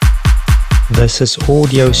This is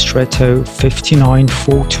Audio Stretto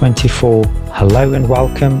 59424. Hello and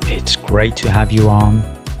welcome, it's great to have you on.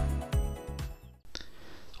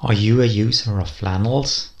 Are you a user of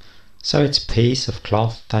flannels? So it's a piece of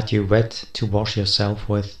cloth that you wet to wash yourself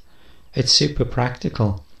with. It's super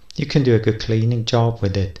practical. You can do a good cleaning job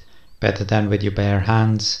with it, better than with your bare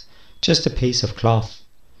hands. Just a piece of cloth.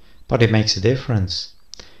 But it makes a difference.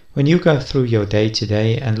 When you go through your day to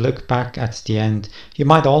day and look back at the end, you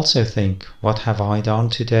might also think, what have I done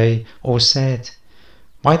today or said?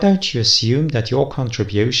 Why don't you assume that your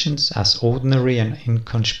contributions, as ordinary and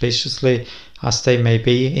inconspicuously as they may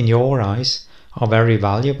be in your eyes, are very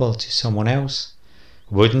valuable to someone else?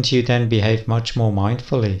 Wouldn't you then behave much more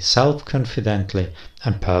mindfully, self-confidently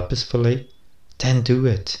and purposefully? Then do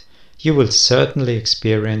it. You will certainly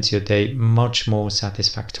experience your day much more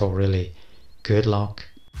satisfactorily. Good luck.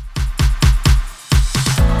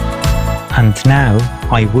 And now,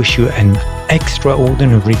 I wish you an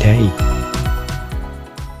extraordinary day.